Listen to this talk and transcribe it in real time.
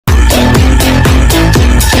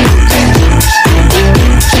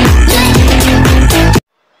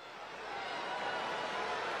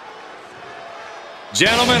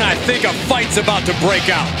Gentlemen, I think a fight's about to break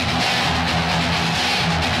out.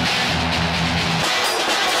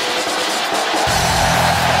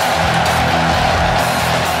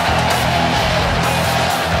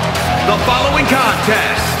 The following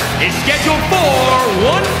contest is scheduled for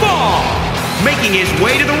one fall. Making his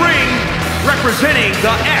way to the ring, representing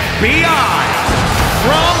the FBI.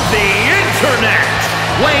 From the internet,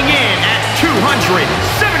 weighing in at 275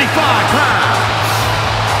 pounds,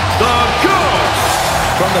 the Ghost.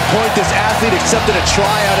 From the point this athlete accepted a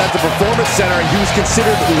tryout at the Performance Center, and he was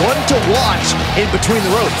considered one to watch in between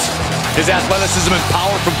the ropes. His athleticism and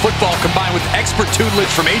power from football combined with expert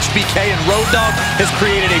tutelage from HBK and Road Dogg has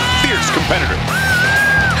created a fierce competitor.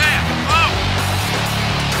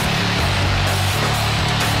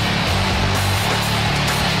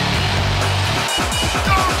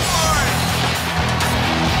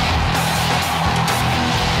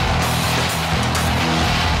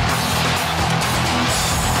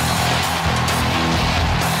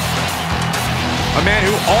 A man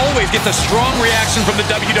who always gets a strong reaction from the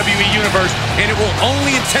WWE Universe, and it will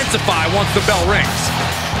only intensify once the bell rings.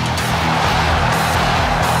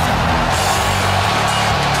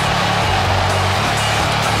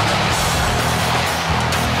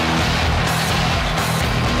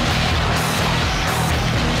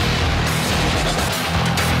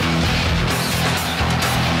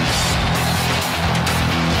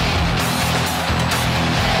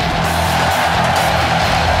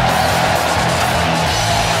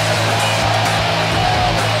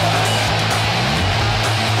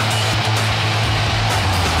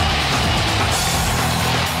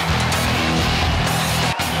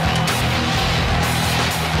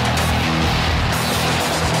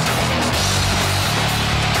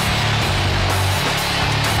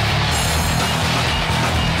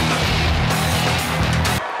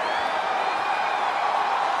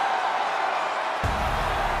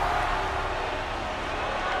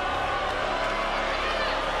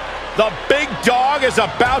 The big dog is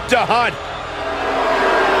about to hunt.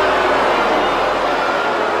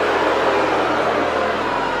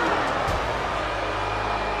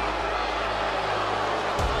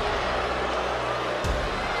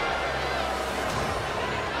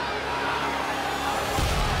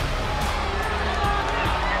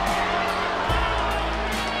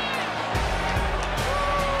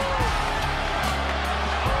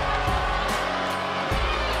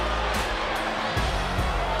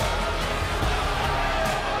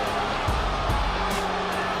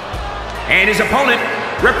 And his opponent,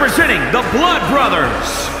 representing the Blood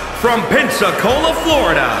Brothers, from Pensacola,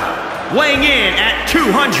 Florida, weighing in at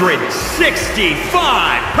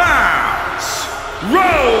 265 pounds, Roman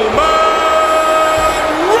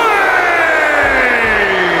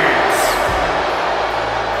Reigns!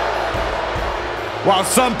 While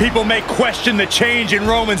some people may question the change in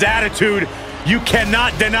Roman's attitude, you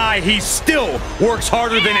cannot deny he still works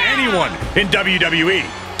harder than anyone in WWE.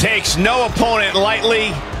 Takes no opponent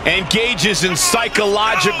lightly, engages in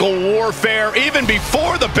psychological warfare even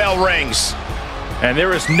before the bell rings. And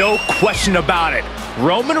there is no question about it.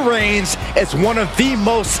 Roman Reigns is one of the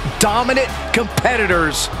most dominant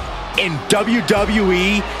competitors in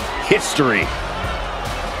WWE history.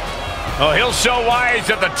 Oh, he'll show why he's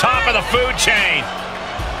at the top of the food chain.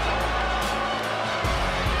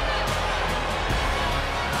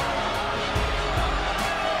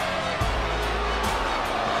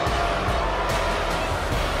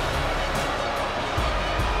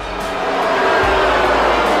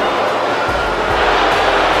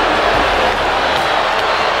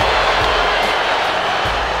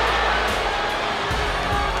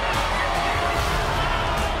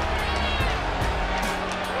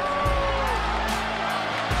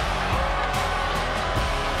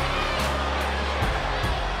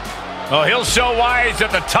 Oh, he'll show why he's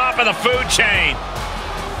at the top of the food chain.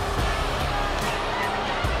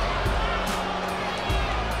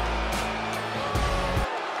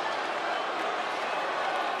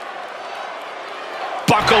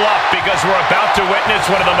 Buckle up, because we're about to witness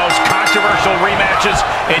one of the most controversial rematches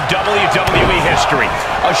in WWE history.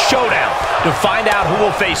 A showdown to find out who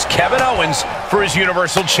will face Kevin Owens for his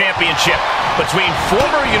Universal Championship, between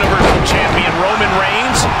former Universal Champion Roman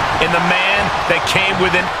Reigns and the man that came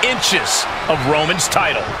within inches of Roman's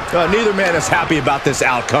title. Neither man is happy about this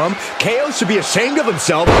outcome. KO should be ashamed of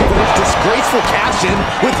himself for his disgraceful cash-in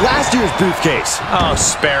with last year's briefcase. Oh,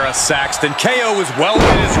 spare us, Saxton. KO is well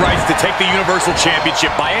within his rights to take the Universal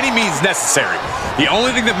Championship by any means necessary. The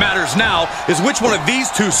only thing that matters now is which one of these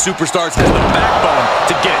two superstars has the backbone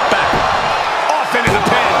to get it back. Off into the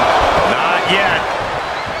pin. Not yet.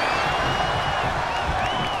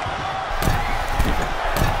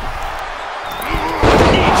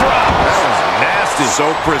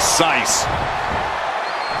 precise.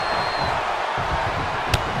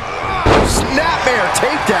 Snapmare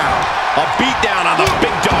takedown. A beatdown on the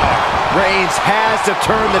big dog. Reigns has to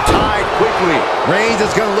turn the tide quickly. Reigns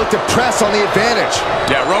is going to look to press on the advantage.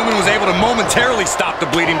 Yeah, Roman was able to momentarily stop the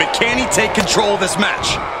bleeding, but can he take control of this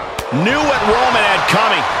match? Knew what Roman had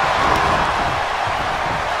coming.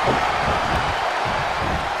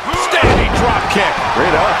 Standing drop kick.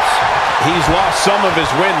 Great ups. He's lost some of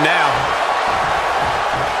his wind now.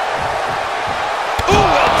 Ooh,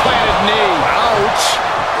 well-planted knee. Ouch.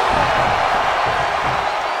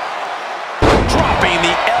 Dropping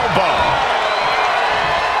the elbow.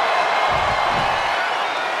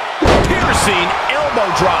 Piercing elbow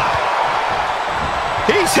drop.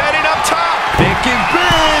 He's heading up top. Thinking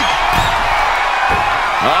big.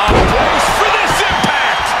 Brace for this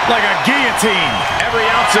impact. Like a guillotine. Every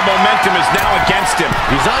ounce of momentum is now against him.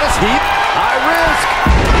 He's on his feet. High risk.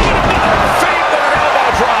 Fade with an elbow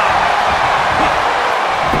drop.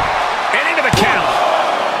 And into the count.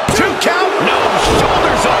 2 count. No,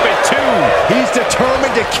 shoulders up at 2. He's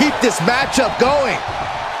determined to keep this matchup going.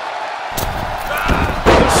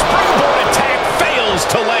 The springboard attack fails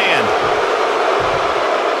to land.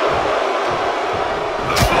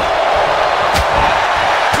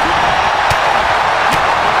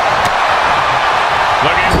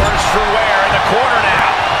 Looking worse for wear in the corner now.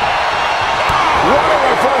 What a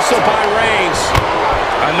reversal by Reigns.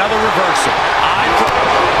 Another reversal.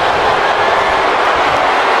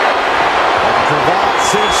 Cravat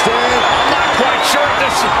cinched in. I'm not quite sure if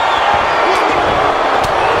this...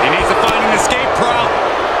 He needs to find an escape route.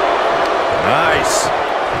 Nice.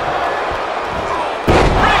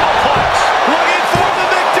 Regalplex looking for the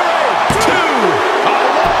victory. 2.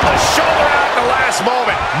 Along the shoulder out at the last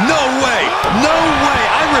moment. No way. No way.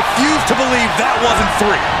 I refuse to believe that wasn't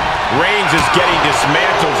 3. Reigns is getting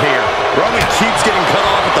dismantled here. Roman keeps getting cut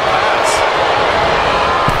off at the pass.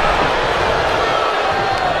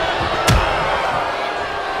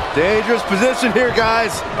 Dangerous position here,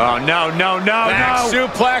 guys. Oh, no. Back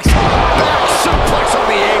suplex. Back suplex on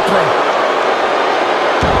the apron.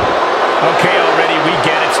 Okay, already, we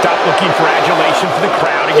get it. Stop looking for adulation for the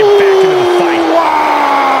crowd and get back into the fight.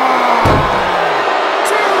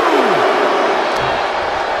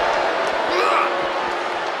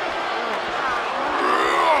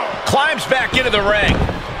 Climbs back into the ring.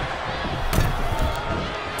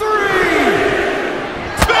 3.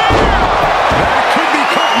 That could be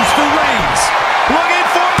curtains for Reigns. Looking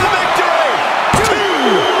for the victory. 2.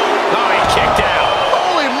 Oh, he kicked out.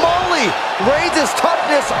 Holy moly. Reigns'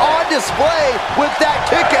 toughness on display with that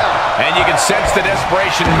kick out. And you can sense the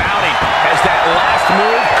desperation mounting as that last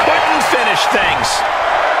move couldn't finish things.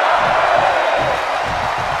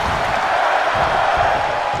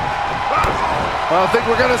 I think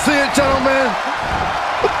we're going to see it, gentlemen.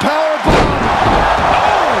 The power bomb.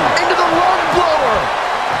 Oh, into the lung blower.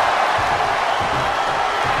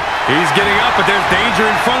 He's getting up, but there's danger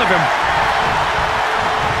in front of him.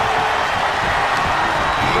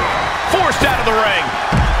 Forced out of the ring.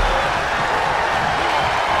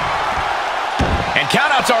 And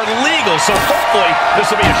countouts are legal, so hopefully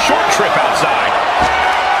this will be a short trip outside.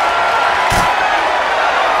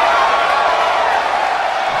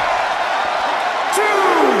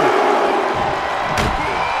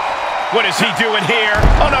 What is he doing here?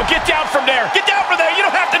 Oh, no, get down from there. Get down from there. You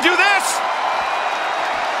don't have to do this.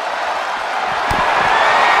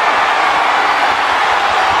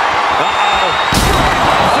 Uh-oh.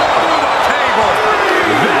 Through the table.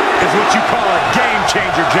 That is what you call a game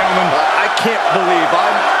changer, gentlemen. I can't believe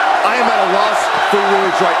I am at a loss for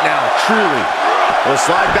words right now, truly. We'll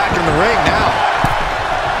slide back in the ring now.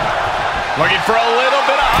 Looking for a little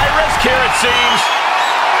bit of high risk here, it seems.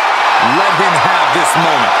 Let him have this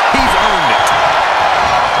moment. He's earned it.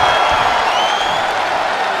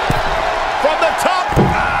 From the top.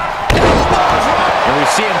 And we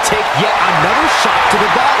see him take yet another shot to the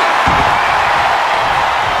body.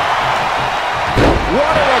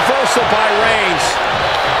 What a reversal by Reigns.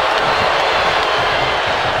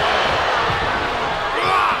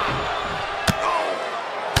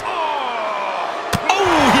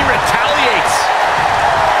 Oh, he retaliates.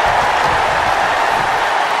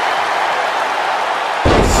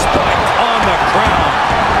 Spiked on the ground.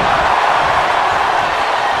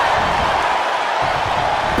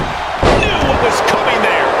 Knew what was coming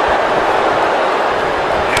there.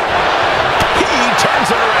 He turns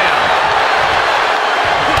it around.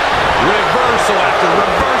 Reversal.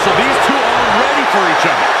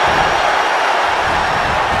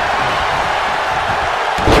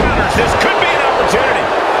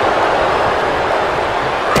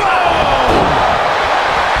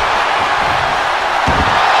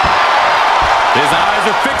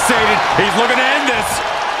 motivated. He's looking to end this.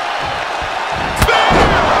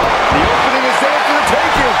 The opening is there for the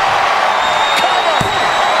taking. Cover.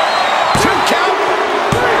 2 count.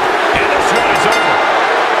 And this one is over.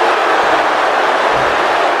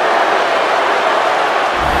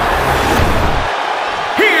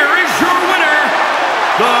 Here is your winner,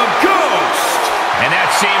 the Ghost. And that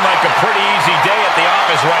seemed like a pretty easy day at the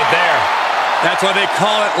office right there. That's why they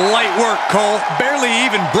call it light work, Cole. Barely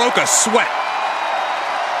even broke a sweat.